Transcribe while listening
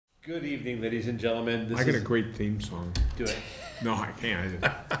Good evening, ladies and gentlemen. I got a great theme song. Do it. No, I can't.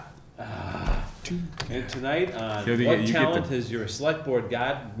 And tonight on Yeah, What you Talent get the- Has Your Select Board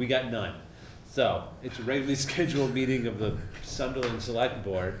Got? We got none. So, it's a regularly scheduled meeting of the Sunderland Select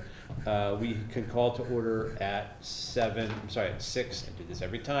Board. We can call to order at at 6, I do this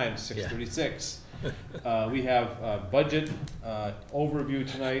every time, 6:36. We have budget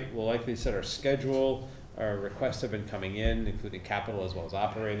overview tonight. We'll likely set our schedule. Our requests have been coming in, including capital as well as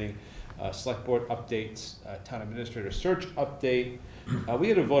operating. Select board updates, town administrator search update. We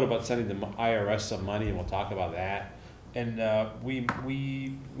had a vote about sending the IRS some money, and we'll talk about that. And we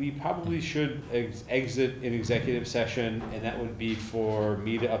probably should exit in executive session, and that would be for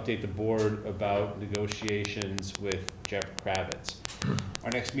me to update the board about negotiations with Jeff Kravitz.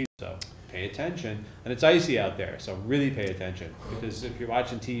 Our next meeting, so pay attention. And it's icy out there, so really pay attention, because if you're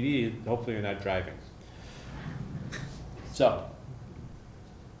watching TV, hopefully you're not driving. So,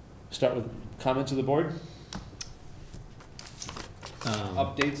 start with comments of the board.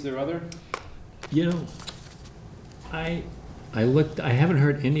 Updates there other? You know, I looked, I haven't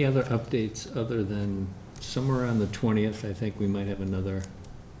heard any other updates other than somewhere on the 20th, I think we might have another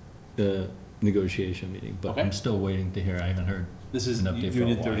negotiation meeting, but Okay. I'm still waiting to hear. I haven't heard This is an update for a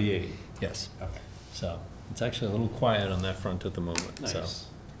Unit while. 38. Yes, Okay, so it's actually a little quiet on that front at the moment, so. nice.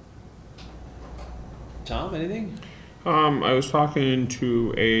 Tom, anything? I was talking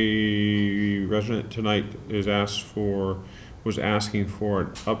to a resident tonight. Was asking for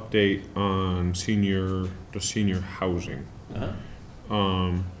an update on the senior housing.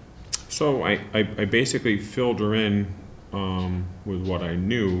 Uh-huh. So I basically filled her in with what I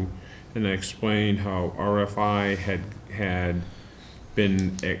knew, and I explained how RFI had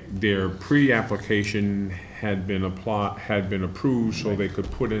been their pre-application had been approved, so they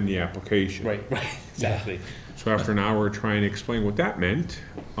could put in the application. Right, exactly. So after an hour trying to explain what that meant,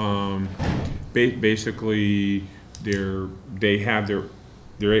 basically they're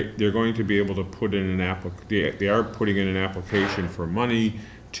going to be able to put in they are putting in an application for money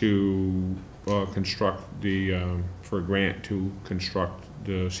to construct for a grant to construct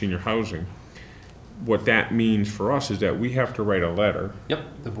the senior housing. What that means for us is that we have to write a letter. Yep,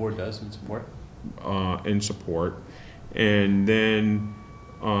 the board does in support. And then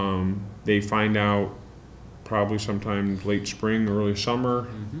they find out probably sometime late spring, early summer,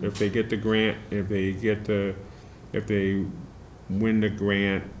 if they get the grant, if they win the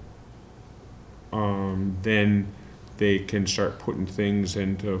grant, then they can start putting things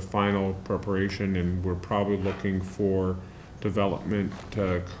into final preparation, and we're probably looking for development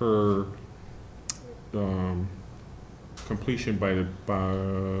to occur, completion by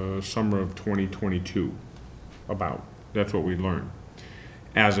the summer of 2022. That's what we learned.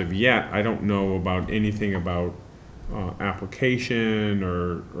 As of yet, I don't know about anything about application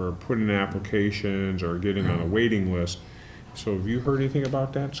or putting in applications or getting on a waiting list. So have you heard anything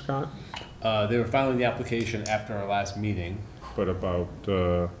about that, Scott? They were filing the application after our last meeting. But about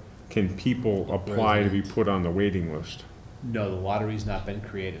can people apply to be put on the waiting list? No, the lottery's not been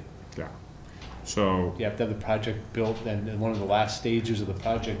created. Yeah. So You have to have the project built, and one of the last stages of the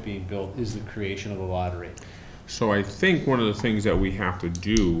project being built is the creation of the lottery. So I think one of the things that we have to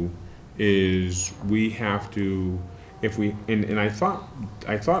do is we have to, and I thought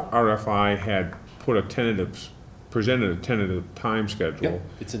RFI had presented a tentative time schedule. Yep,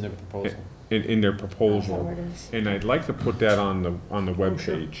 it's in their proposal. In their proposal, That's how it is. and I'd like to put that on the web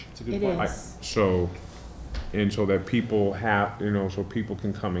page. It's a good It point. is. So that people have, so people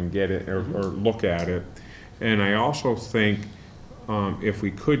can come and get it or look at it. And I also think if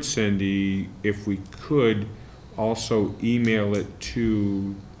we could, Cindy, also email it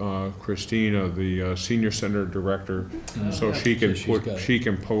to Christina, the senior center director, so she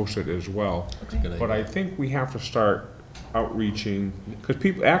can post it as well. That's a good But I idea. think we have to start outreaching, because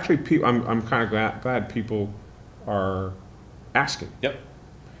people, I'm kind of glad people are asking. Yep.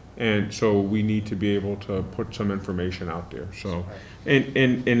 And so we need to be able to put some information out there, so.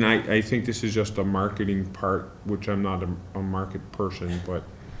 And I think this is just a marketing part, which I'm not a market person, but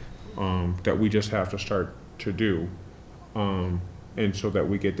that we just have to start to do. And so that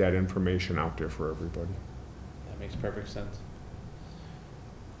we get that information out there for everybody. That makes perfect sense.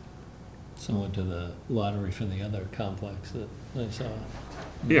 Similar to the lottery for the other complex that I saw.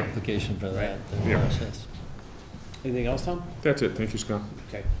 The Yeah. application for that, the Yeah. process. Anything else, Tom? That's it, thank you, Scott.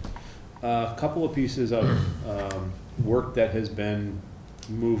 Okay. A couple of pieces of work that has been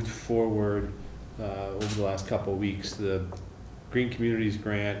moved forward over the last couple of weeks. The Green Communities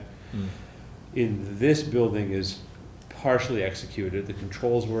Grant in this building is partially executed. The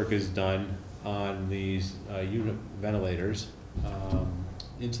controls work is done on these unit ventilators.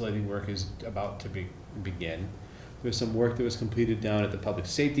 insulating work is about to begin. There's some work that was completed down at the public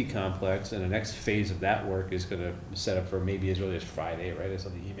safety complex, and the next phase of that work is gonna set up for maybe as early as Friday, right? I saw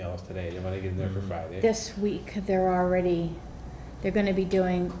the emails today, they wanna get in there for Friday. This week, they're gonna be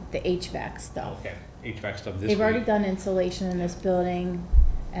doing the HVAC stuff. Okay, HVAC stuff this week. They've already done insulation in this building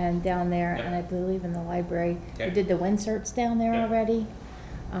and down there, Yep. and I believe in the library. They Okay. did the windsurts down there Yep. already.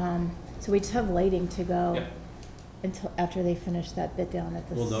 So we just have lighting to go Yep. until, after they finish that bit down at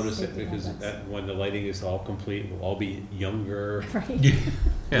the. We'll notice it safety because complex. when the lighting is all complete, we'll all be younger, Right,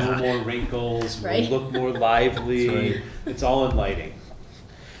 a little more wrinkles, we'll Right. look more lively. That's right. It's all in lighting.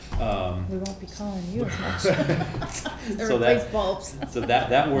 we won't be calling you as much. They So replace that- bulbs. So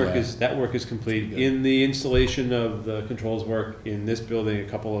that work Yeah. is complete. In the installation of the controls work in this building, a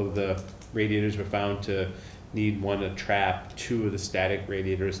couple of the radiators were found to need one to trap. Two of the static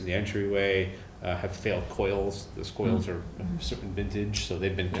radiators in the entryway have failed coils. Those coils are a certain vintage, so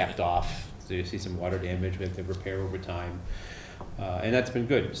they've been capped off. So you see some water damage, we have to repair over time. And that's been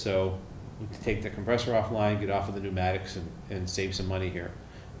good. So we can take the compressor offline, get off of the pneumatics and save some money here.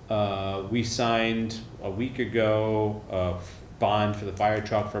 We signed a week ago a bond for the fire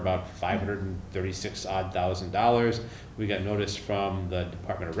truck for about $536,000. We got notice from the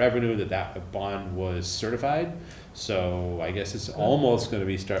Department of Revenue that bond was certified. So I guess it's almost gonna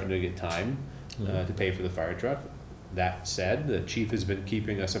be starting to get time to pay for the fire truck. That said, the chief has been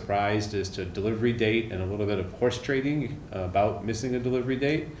keeping us apprised as to delivery date and a little bit of horse trading about missing a delivery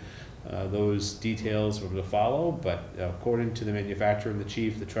date. Those details are to follow, but according to the manufacturer and the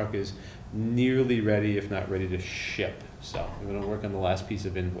chief, the truck is nearly ready, if not ready to ship. So we're gonna work on the last piece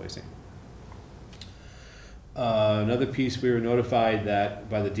of invoicing. Another piece, we were notified that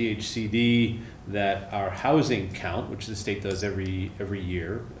by the DHCD that our housing count, which the state does every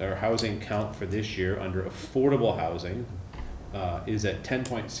year, our housing count for this year under affordable housing is at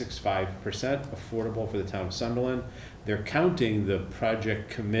 10.65% affordable for the town of Sunderland. They're counting the project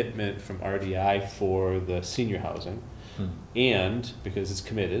commitment from RDI for the senior housing, and, because it's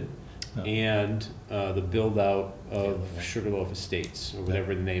committed, and the build-out of Sugarloaf Estates, or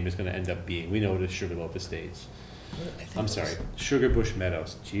whatever the name is gonna end up being. We know it is Sugarloaf Estates. I'm sorry, Sugar Bush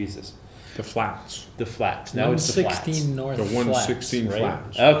Meadows, Jesus. The flats, The flats, now it's the flats. 116 North the Flats, 116 right?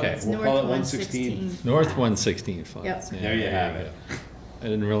 flats. Okay, It's we'll call North it 116. North 116 Flats. Yep. Yeah, There you have it. go. I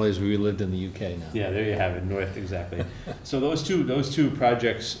didn't realize we lived in the UK now. Yeah, there you have it, north, exactly. So those two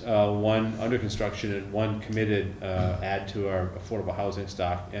projects, one under construction and one committed, add to our affordable housing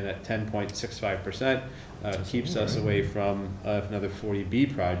stock, and at 10.65%, keeps us away from another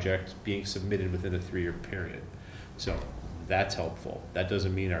 40B project being submitted within a 3-year period. So that's helpful. That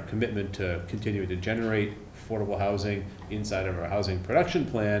doesn't mean our commitment to continuing to generate affordable housing inside of our housing production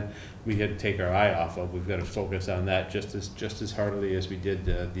plan, we had to take our eye off of. We've got to focus on that just as heartily as we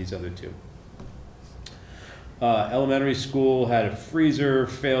did these other two. Elementary school had a freezer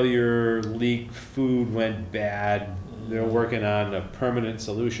failure, leak, food went bad. They're working on a permanent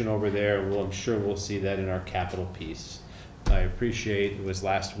solution over there. Well, I'm sure we'll see that in our capital piece. I appreciate, it was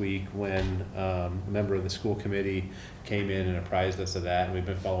last week when a member of the school committee came in and apprised us of that, and we've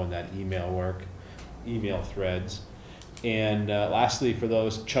been following that email threads. And lastly, for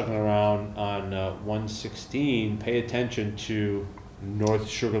those chugging around on 116, pay attention to North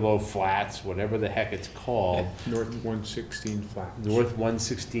Sugarloaf Flats, whatever the heck it's called. North 116 flats. North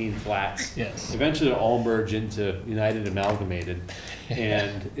 116 Flats. Yes. Eventually it'll all merge into United Amalgamated.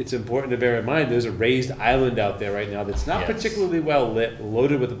 And it's important to bear in mind, there's a raised island out there right now that's not Yes. particularly well lit,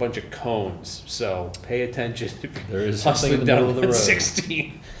 loaded with a bunch of cones. So pay attention if you're There is something in the hustling middle of the down road.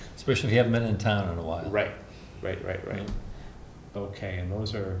 116. Especially if you haven't been in town in a while. Right. Okay, and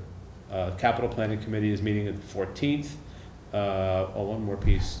those are, capital planning committee is meeting on the 14th. One more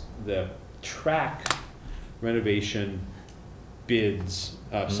piece, the track renovation bids,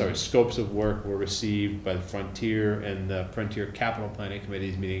 scopes of work were received by the Frontier, and the Frontier Capital Planning Committee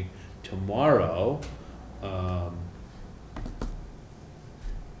is meeting tomorrow.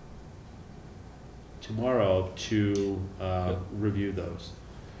 To review those.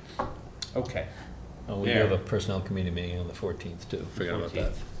 Okay. Oh, we There. have a personnel committee meeting on the 14th too. Forgot about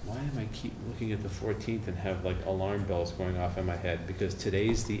that. 14th. Why am I keep looking at the 14th and have like alarm bells going off in my head? Because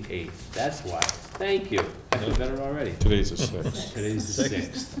today's the 8th. That's why. Thank you. I feel better already. Today's the 6th. Today's the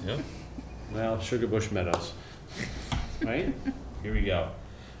 6th. Yep. Well, Sugar Bush Meadows. Right? Here we go.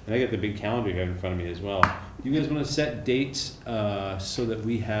 And I got the big calendar here in front of me as well. You guys want to set dates so that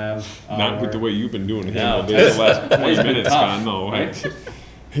we have our... Not with the way you've been doing it. No. The last 20 It's been minutes, tough, gone, no, right?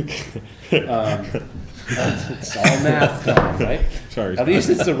 It's all math, Tom, right? Sorry. At least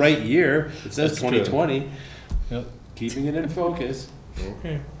it's the right year. It says That's true. 2020. Yep. Keeping it in focus.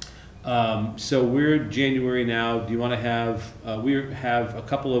 Okay. So we're January now. Do you want to have, we have a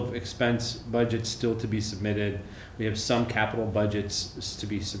couple of expense budgets still to be submitted. We have some capital budgets to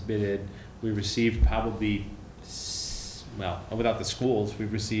be submitted. We received probably, well, without the schools,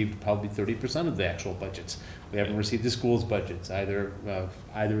 we've received probably 30% of the actual budgets. We haven't received the schools' budgets, either of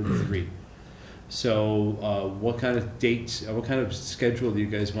the three. So what kind of dates, what kind of schedule do you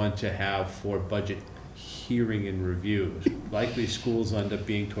guys want to have for budget hearing and review? Likely schools will end up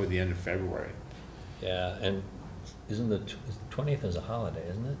being toward the end of February. Yeah, and isn't the 20th is a holiday,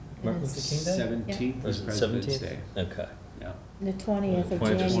 isn't it? Martin Luther King Day? 17th Or is is it President's 17th? Day. Okay. Yeah. The 20th of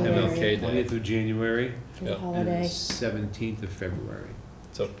 20th is January. MLK Day. 20th of January The Yep. and holiday. 17th of February.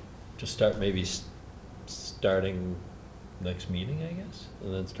 So just start maybe starting next meeting, I guess,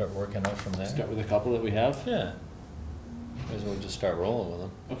 and then start working out from there? Start with a couple that we have. Yeah. Might as well just start rolling with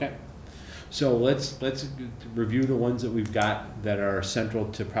them. Okay. So let's review the ones that we've got that are central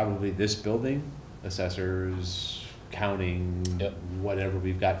to probably this building, assessors, counting, Yep. whatever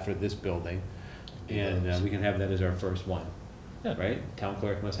we've got for this building. And Those. we can have that as our first one, Yeah. right? Town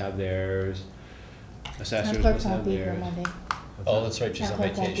clerk must have theirs, Town assessors clerk must won't have be here theirs. Monday. Oh, that's right, she's Town on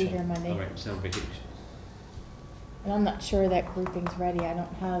clerk won't be here vacation. Monday. All right, so vacation. And I'm not sure that grouping's ready. I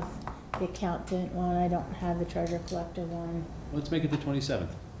don't have the accountant one, I don't have the treasurer collector one. Let's make it the 27th,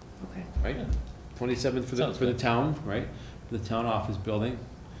 Okay. right? Yeah. 27th for the, Sounds for the good. town, right? The town office building.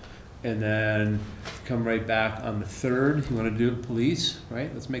 And then come right back on the 3rd, you wanna do police,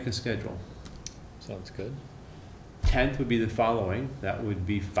 right? Let's make a schedule. Sounds good. 10th would be the following, that would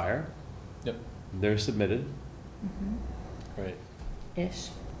be fire. Yep. They're submitted, Right. Ish.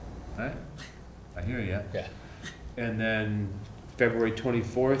 right? I hear ya. Yeah. And then February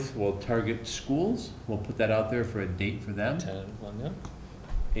 24th, we'll target schools, we'll put that out there for a date for them. 10 one,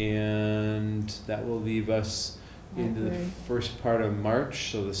 yeah. And that will leave us into the Library. first part of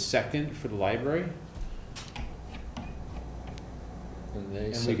March, so the 2nd for the library. And they And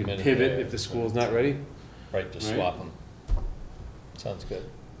we can submitted pivot their- if the school's not ready. Right, just Right. swap them. Sounds good.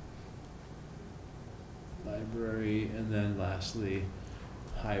 Library, and then lastly,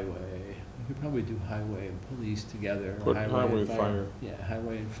 highway. We could probably do highway and police together. or Put highway and and fire. Yeah,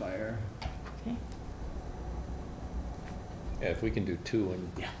 highway and fire. Okay. Yeah, if we can do two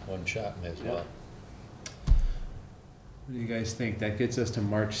in Yeah. one shot, may as Yeah. well. What do you guys think? That gets us to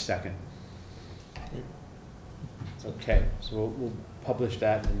March 2nd. Okay, so we'll publish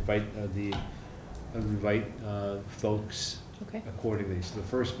that and invite folks Okay. accordingly. So the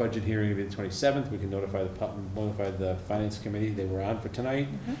first budget hearing will be the 27th. We can notify the finance committee. They were on for tonight.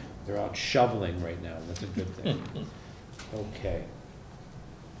 Mhm. They're out shoveling right now. That's a good thing. Okay.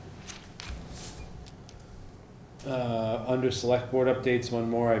 Under select board updates, one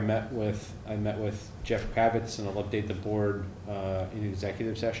more, I met with Jeff Kravitz, and I'll update the board, in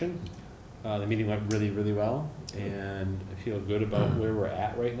executive session. The meeting went really, really well, and I feel good about where we're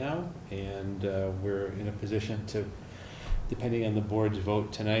at right now, and, we're in a position to, depending on the board's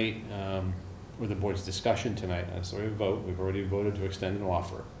vote tonight, or the board's discussion tonight, so we vote, we've already voted to extend an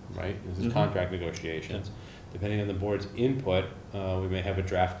offer, right? This is Mhm. contract negotiations. Depending on the board's input, we may have a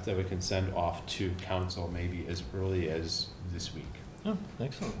draft that we can send off to council maybe as early as this week. Oh,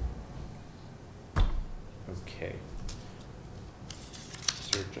 excellent. Okay.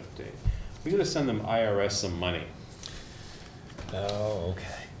 Search update. We're gonna send them IRS some money. Oh,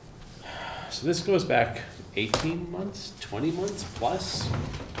 okay. So this goes back 18 months, 20 months plus,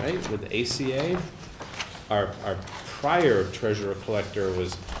 right, with the ACA. Our prior treasurer collector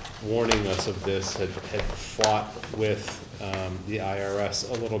was warning us of this, had fought with the IRS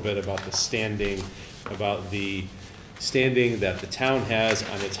a little bit about the standing that the town has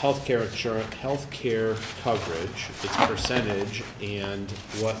on its healthcare coverage, its percentage, and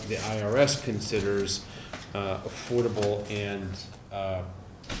what the IRS considers affordable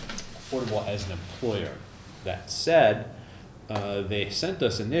as an employer. That said, they sent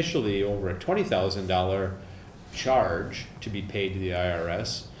us initially over a $20,000 charge to be paid to the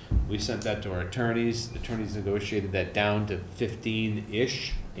IRS. We sent that to our attorneys. The attorneys negotiated that down to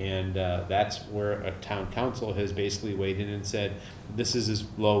 15-ish, and that's where a town council has basically weighed in and said, this is as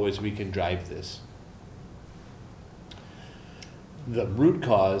low as we can drive this. The root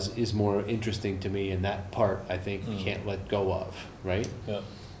cause is more interesting to me, and that part I think we can't let go of, right? Yeah.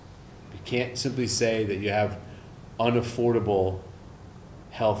 You can't simply say that you have unaffordable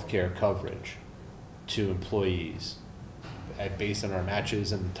healthcare coverage to employees based on our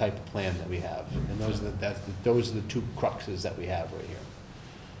matches and the type of plan that we have. And those are the two cruxes that we have right here.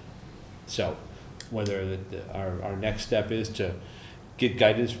 So whether our next step is to get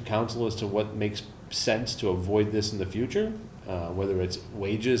guidance from council as to what makes sense to avoid this in the future, whether it's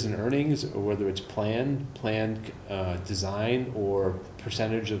wages and earnings, or whether it's plan design, or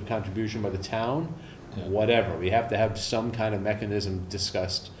percentage of contribution by the town, Yeah. whatever. We have to have some kind of mechanism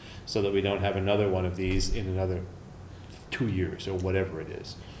discussed so that we don't have another one of these in another 2 years, or whatever it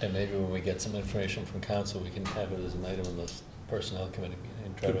is. And maybe when we get some information from council, we can have it as an item in the personnel committee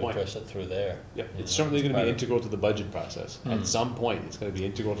and try Good to point. address it through there. Yep, You it's know, certainly as gonna part be of- integral to the budget process. At Mm. some point, it's gonna be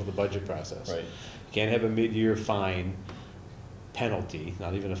integral to the budget process. Right. You can't have a mid-year fine penalty,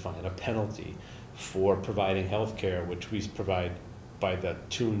 not even a fine, a penalty for providing health care, which we provide by the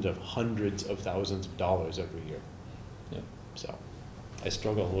tune of hundreds of thousands of dollars every year. Yep. So, I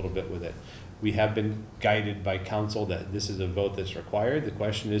struggle a little bit with it. We have been guided by council that this is a vote that's required. The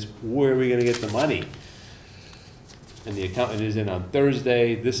question is, where are we gonna get the money? And the accountant is in on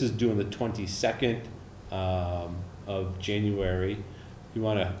Thursday. This is due on the 22nd of January. You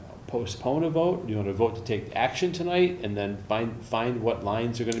wanna postpone a vote? Do you wanna vote to take action tonight and then find what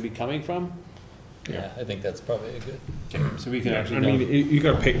lines are gonna be coming from? Yeah, I think that's probably a good, So we can I actually mean, go. you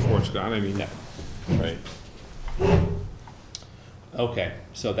gotta pay for it, Scott, I mean. Yeah. right. Okay,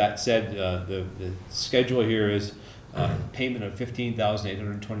 so that said, the schedule here is payment of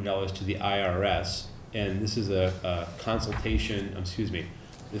 $15,820 to the IRS, and this is a consultation, excuse me,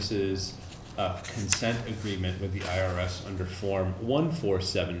 this is a consent agreement with the IRS under Form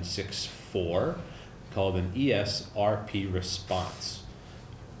 14764, called an ESRP response.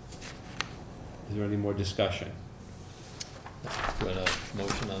 Is there any more discussion? Do you want a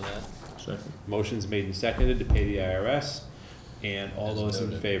motion on that? Second. Motion's made and seconded to pay the IRS, and all As those in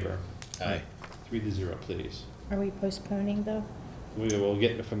noted. favor? Aye. 3-0, please. Are we postponing though? We will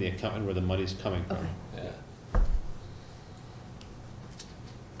get it from the accountant where the money's coming from. Okay. Yeah.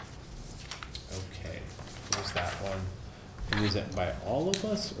 Okay, there's that one. And is that by all of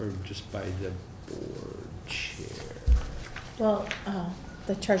us, or just by the board chair? Well,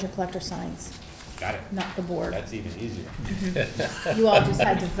 the treasure collector signs, Got it. not the board. That's even easier. You all just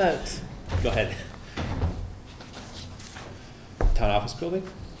had to vote. Go ahead. Town office building?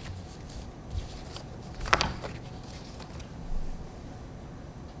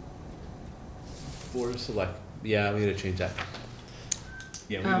 Board of Select, yeah, we gotta change that.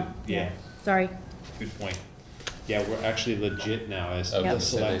 Yeah, yeah, Sorry. good point. Yeah, we're actually legit now as Oh, the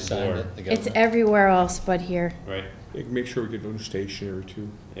so they select signed board, it, the It's government? everywhere else but here. right? Make sure we get new stationery too.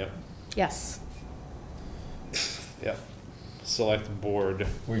 Yep, Yes. yep. Select board,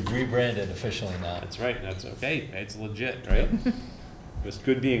 We've rebranded officially now. that's right, that's okay, it's legit, right? It was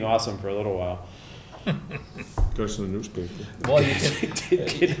good being awesome for a little while. Goes to the newspaper. Well, you It can,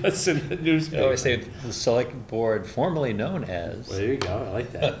 did get us in the I newspaper. always say the select board formerly known as. Well, there you go, I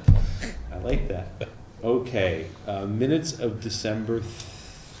like that. I like that. Okay, minutes of December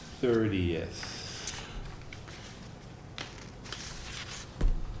 30th.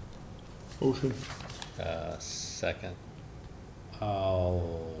 Motion. Second.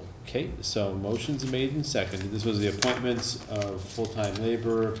 Okay, so motions made and seconded. This was the appointments of full-time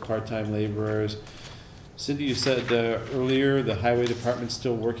laborer, part-time laborers. Cindy, you said earlier, the highway department's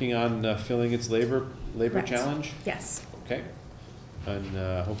still working on filling its labor Correct. challenge? Yes. Okay, and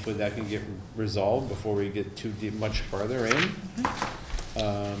hopefully that can get resolved before we get too deep, much farther in.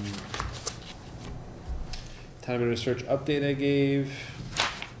 Town administrator search update I gave.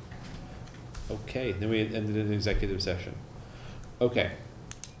 Okay, then we ended in executive session. Okay,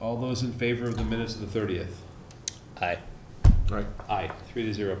 all those in favor of the minutes of the 30th? Aye. Right. Aye,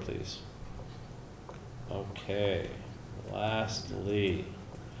 3-0, please. Okay, lastly,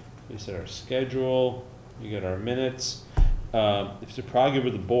 we set our schedule, we got our minutes. If it's a prerogative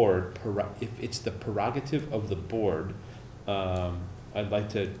of the board, if it's the prerogative of the board, I'd like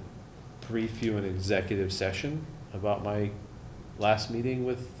to brief you an executive session about my last meeting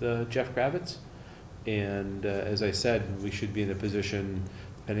with Jeff Kravitz. And as I said, we should be in a position,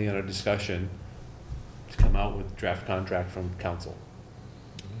 depending on our discussion, to come out with draft contract from council.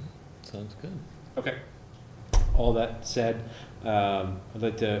 Sounds good. Okay. All that said, I'd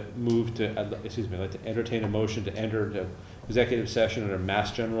like to I'd like to entertain a motion to enter the executive session under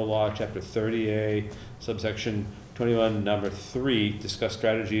Mass General Law, Chapter 30A, subsection 21, number 3, discuss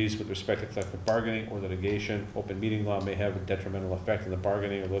strategies with respect to collective bargaining or litigation. Open meeting law may have a detrimental effect on the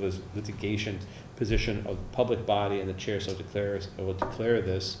bargaining or litigation position of the public body, and the chair so declares. I will declare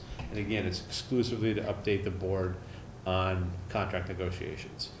this, and again, it's exclusively to update the board on contract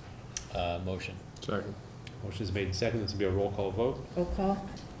negotiations. Motion. Second. Motion is made and seconded. This will be a roll call vote. Roll call.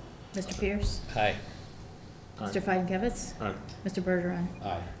 Mr. Pierce? Aye. Aye. Mr. Feigenkevitz? Aye. Mr. Bergeron?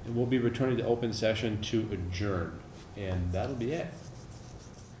 Aye. And we'll be returning to open session to adjourn, and that'll be it.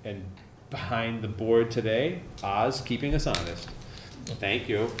 And behind the board today, Oz keeping us honest. Thank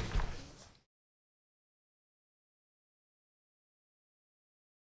you.